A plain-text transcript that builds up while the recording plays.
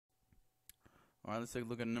All right, let's take a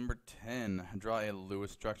look at number 10. Draw a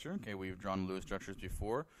Lewis structure. Okay, we've drawn Lewis structures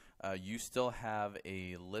before. You still have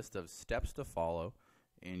a list of steps to follow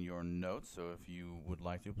in your notes, so if you would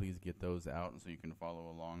like to, please get those out so you can follow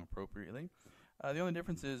along appropriately. The only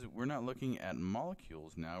difference is we're not looking at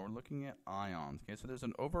molecules now, we're looking at ions. Okay, so there's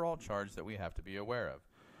an overall charge that we have to be aware of.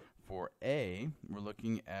 For A, we're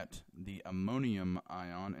looking at the ammonium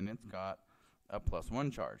ion, and it's got a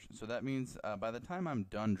 +1 charge. So that means by the time I'm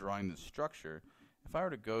done drawing the structure, if I were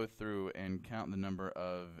to go through and count the number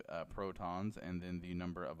of protons and then the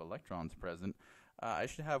number of electrons present, I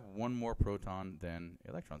should have one more proton than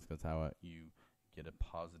electrons. That's how you get a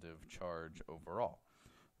positive charge overall.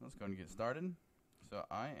 Let's go and get started. So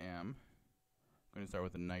I am going to start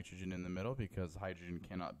with the nitrogen in the middle because hydrogen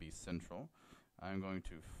cannot be central. I'm going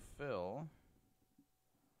to fill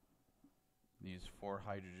these 4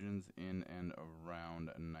 hydrogens in and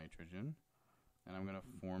around nitrogen, and I'm going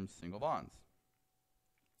to form single bonds.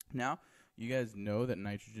 Now, you guys know that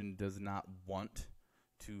nitrogen does not want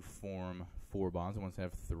to form 4 bonds. It wants to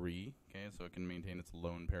have 3, okay, so it can maintain its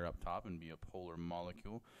lone pair up top and be a polar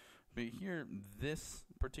molecule. But here, this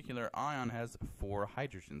particular ion has 4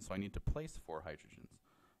 hydrogens, so I need to place 4 hydrogens.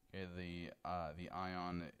 Okay, the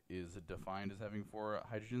ion is defined as having 4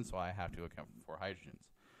 hydrogens, so I have to account for 4 hydrogens.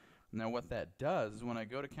 Now what that does is when I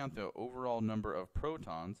go to count the overall number of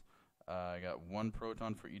protons, I got 1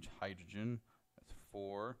 proton for each hydrogen. That's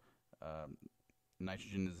 4.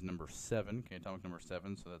 Nitrogen is number 7, okay, atomic number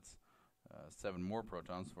 7, so that's 7 more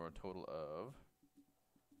protons for a total of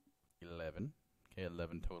 11. Okay,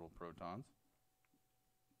 11 total protons.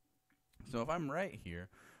 So if I'm right here,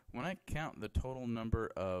 when I count the total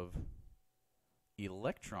number of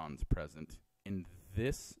electrons present in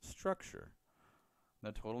this structure,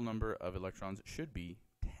 the total number of electrons should be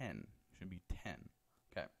 10.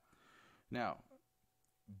 Okay. Now,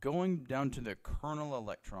 going down to the kernel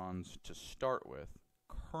electrons to start with,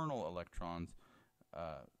 kernel electrons,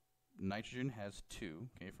 nitrogen has 2,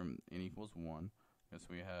 okay, from n equals 1. Okay, so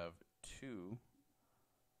we have 2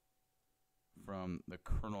 from the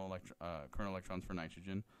kernel electrons for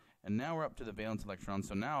nitrogen. And now we're up to the valence electrons,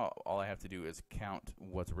 so now all I have to do is count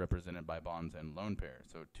what's represented by bonds and lone pairs.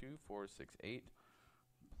 So 2, 4, 6, 8,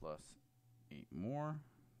 plus 8 more,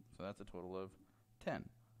 so that's a total of 10,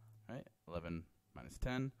 right? 11 minus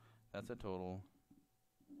 10, that's a total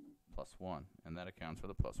 +1, and that accounts for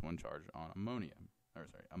the +1 charge on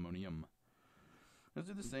ammonium. Let's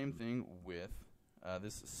do the same thing with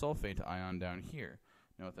this sulfate ion down here.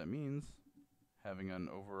 Now what that means, having an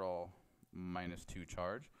overall -2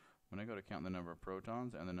 charge, when I go to count the number of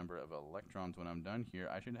protons and the number of electrons when I'm done here,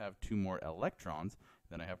 I should have 2 more electrons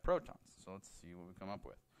than I have protons. So let's see what we come up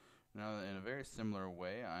with. Now, in a very similar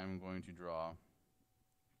way, I'm going to draw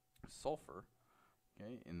sulfur,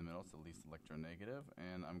 okay, in the middle. It's the least electronegative,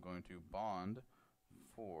 and I'm going to bond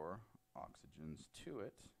 4 oxygens to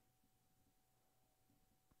it.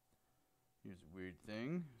 Here's a weird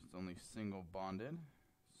thing. It's only single bonded,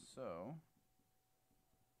 so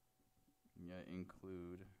you gotta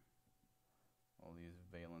include all these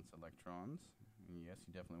valence electrons. And yes,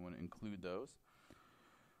 you definitely want to include those.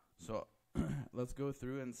 So let's go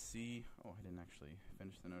through and see. Oh, I didn't actually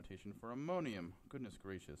finish the notation for ammonium. Goodness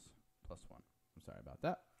gracious, +1. I'm sorry about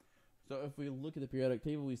that. So if we look at the periodic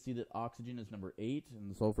table, we see that oxygen is number 8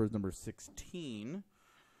 and sulfur is number 16.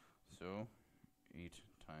 So 8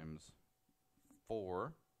 times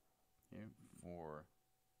 4, okay, for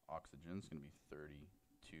oxygen is going to be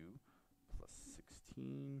 32 plus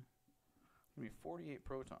 16. It's going to be 48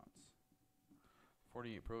 protons.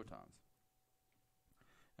 48 protons.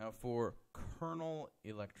 Now for kernel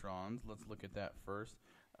electrons, let's look at that first.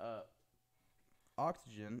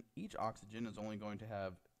 Oxygen, each oxygen is only going to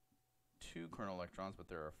have 2 kernel electrons, but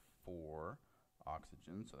there are 4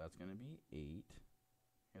 oxygens, so that's going to be 8.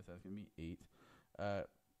 Yes, that's going to be 8.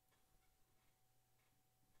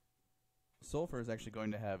 Sulfur is actually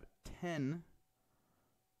going to have 10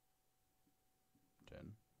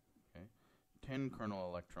 kernel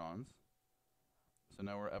electrons. So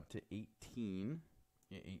now we're up to 18.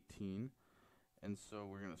 Yeah, 18. And so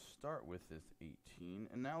we're going to start with this 18.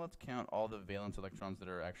 And now let's count all the valence electrons that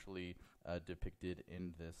are actually depicted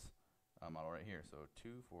in this model right here. So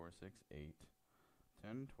 2, 4, 6, 8,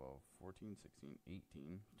 10, 12, 14, 16,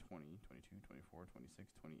 18, 20, 22, 24,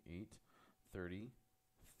 26, 28, 30,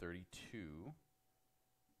 32.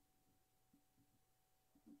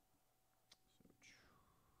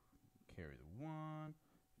 So carry the 1,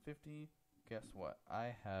 50. Guess what?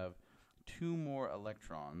 I have 2 more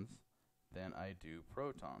electrons than I do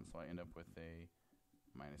protons. So I end up with a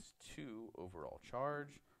 -2 overall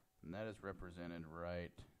charge, and that is represented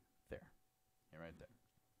right there. Okay,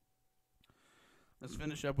 Let's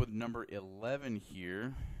finish up with number 11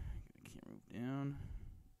 here. Can't move down.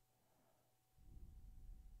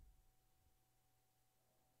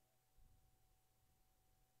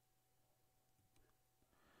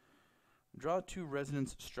 Draw two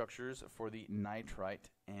resonance structures for the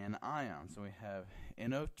nitrite anion. So we have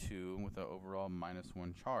NO2 with an overall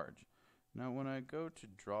 -1 charge. Now when I go to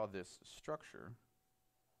draw this structure,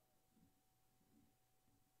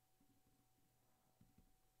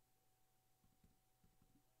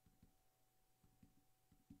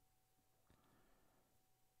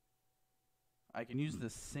 I can use the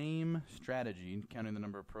same strategy, counting the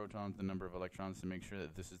number of protons, the number of electrons, to make sure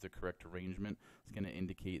that this is the correct arrangement. It's going to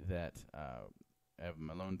indicate that I have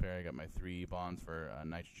my lone pair, I got my 3 bonds for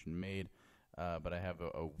nitrogen made, but I have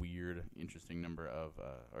a weird, interesting number of,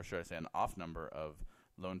 or should I say an off number of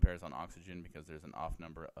lone pairs on oxygen, because there's an off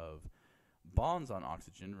number of bonds on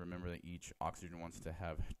oxygen. Remember that each oxygen wants to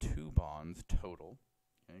have 2 bonds total,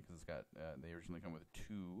 okay, because it's got, they originally come with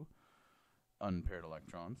 2 unpaired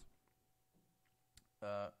electrons.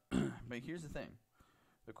 But here's the thing.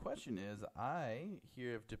 The question is, I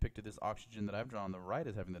here have depicted this oxygen that I've drawn on the right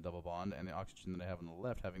as having the double bond, and the oxygen that I have on the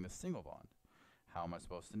left having the single bond. How am I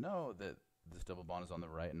supposed to know that this double bond is on the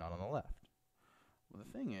right and not on the left? Well,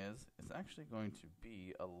 the thing is, it's actually going to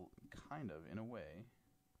be a kind of, in a way,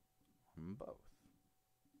 on both.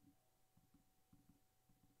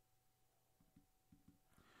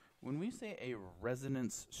 When we say a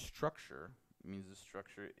resonance structure, it means the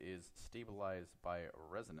structure is stabilized by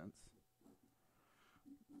resonance.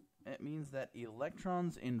 It means that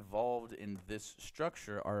electrons involved in this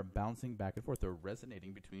structure are bouncing back and forth. They're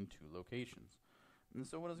resonating between 2 locations. And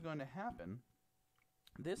so what is going to happen,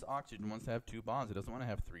 this oxygen wants to have 2 bonds. It doesn't want to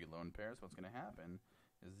have 3 lone pairs. What's going to happen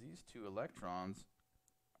is these 2 electrons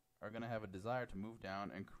are going to have a desire to move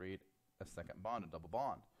down and create a second bond, a double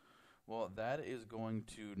bond. Well, that is going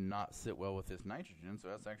to not sit well with this nitrogen, so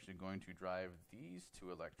that's actually going to drive these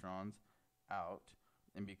 2 electrons out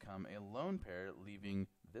and become a lone pair, leaving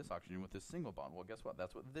this oxygen with this single bond. Well, guess what?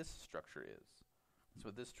 That's what this structure is. That's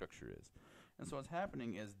what this structure is. And so what's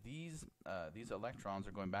happening is these electrons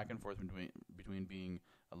are going back and forth between being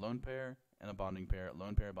a lone pair and a bonding pair,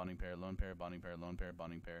 lone pair, bonding pair, lone pair, bonding pair, lone pair,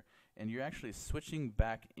 bonding pair. And you're actually switching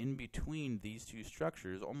back in between these 2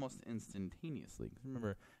 structures almost instantaneously. 'Cause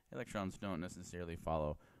remember, electrons don't necessarily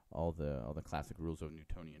follow all the classic rules of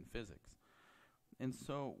Newtonian physics. And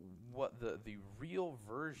so what the real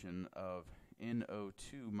version of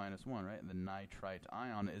NO2-1, right, the nitrite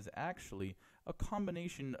ion, is actually a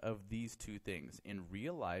combination of these 2 things. In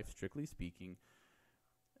real life, strictly speaking,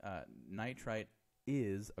 nitrite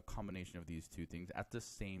is a combination of these 2 things at the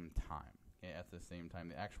same time. Okay, at the same time,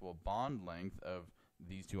 the actual bond length of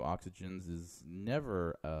these 2 oxygens is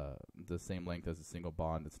never the same length as a single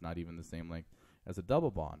bond. It's not even the same length as a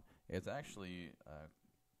double bond. It's actually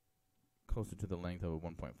closer to the length of a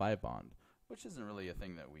 1.5 bond, which isn't really a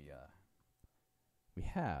thing that we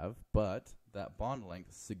have, but that bond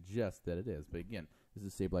length suggests that it is. But again, this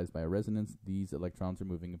is stabilized by a resonance. These electrons are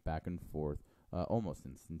moving back and forth almost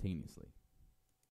instantaneously.